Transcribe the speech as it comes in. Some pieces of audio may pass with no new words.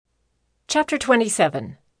Chapter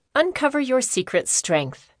 27. Uncover Your Secret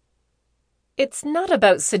Strength. It's not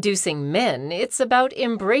about seducing men, it's about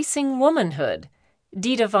embracing womanhood.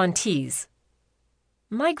 Dita Von Teese.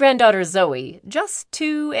 My granddaughter Zoe, just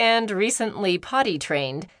 2 and recently potty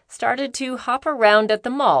trained, started to hop around at the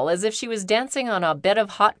mall as if she was dancing on a bed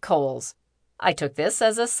of hot coals. I took this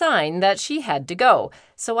as a sign that she had to go,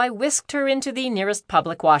 so I whisked her into the nearest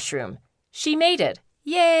public washroom. She made it.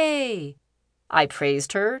 Yay! I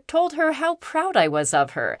praised her, told her how proud I was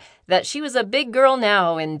of her, that she was a big girl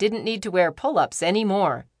now and didn't need to wear pull-ups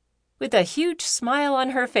anymore. With a huge smile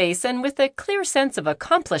on her face and with a clear sense of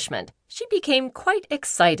accomplishment, she became quite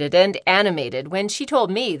excited and animated when she told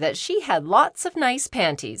me that she had lots of nice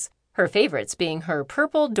panties, her favorites being her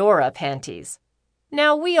purple Dora panties.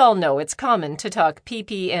 Now, we all know it's common to talk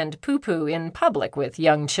pee-pee and poo-poo in public with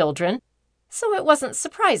young children, so it wasn't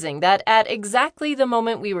surprising that at exactly the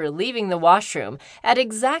moment we were leaving the washroom, at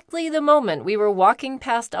exactly the moment we were walking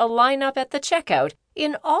past a lineup at the checkout,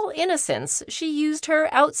 in all innocence, she used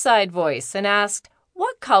her outside voice and asked,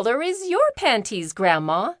 "What color is your panties,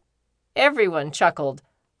 Grandma?" Everyone chuckled.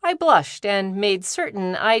 I blushed and made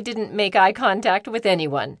certain I didn't make eye contact with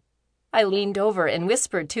anyone. I leaned over and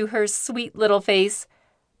whispered to her sweet little face,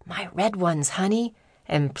 "My red ones, honey,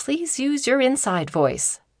 and please use your inside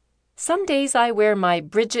voice." Some days I wear my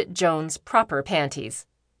Bridget Jones proper panties.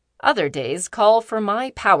 Other days call for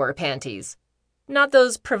my power panties. Not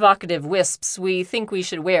those provocative wisps we think we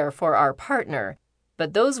should wear for our partner,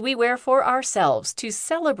 but those we wear for ourselves to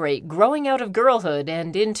celebrate growing out of girlhood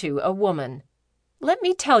and into a woman. Let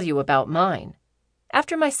me tell you about mine.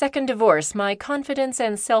 After my second divorce, my confidence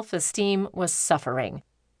and self-esteem was suffering.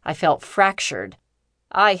 I felt fractured.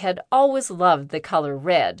 I had always loved the color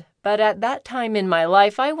red, but at that time in my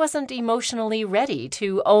life I wasn't emotionally ready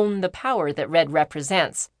to own the power that red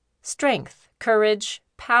represents. Strength, courage,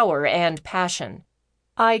 power, and passion.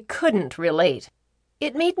 I couldn't relate.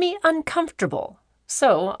 It made me uncomfortable,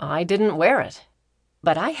 so I didn't wear it.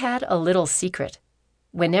 But I had a little secret.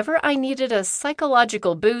 Whenever I needed a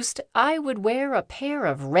psychological boost, I would wear a pair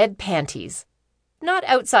of red panties. Not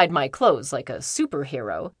outside my clothes like a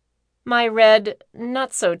superhero. My red,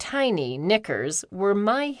 not-so-tiny knickers were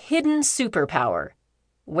my hidden superpower.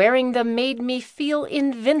 Wearing them made me feel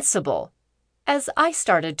invincible. As I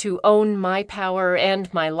started to own my power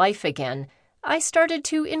and my life again, I started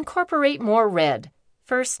to incorporate more red.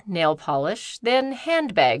 First nail polish, then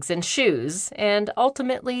handbags and shoes, and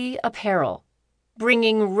ultimately apparel.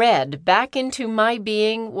 Bringing red back into my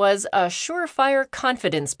being was a surefire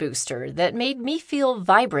confidence booster that made me feel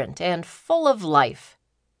vibrant and full of life.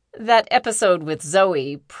 That episode with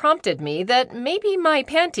Zoe prompted me that maybe my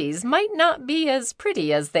panties might not be as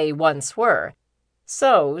pretty as they once were.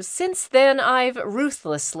 So, since then I've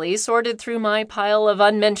ruthlessly sorted through my pile of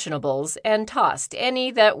unmentionables and tossed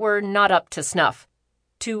any that were not up to snuff.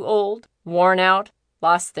 Too old, worn out,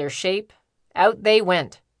 lost their shape, out they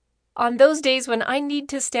went. On those days when I need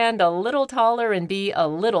to stand a little taller and be a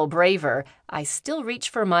little braver, I still reach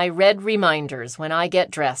for my red reminders when I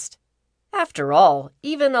get dressed. After all,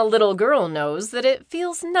 even a little girl knows that it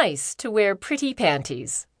feels nice to wear pretty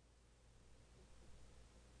panties.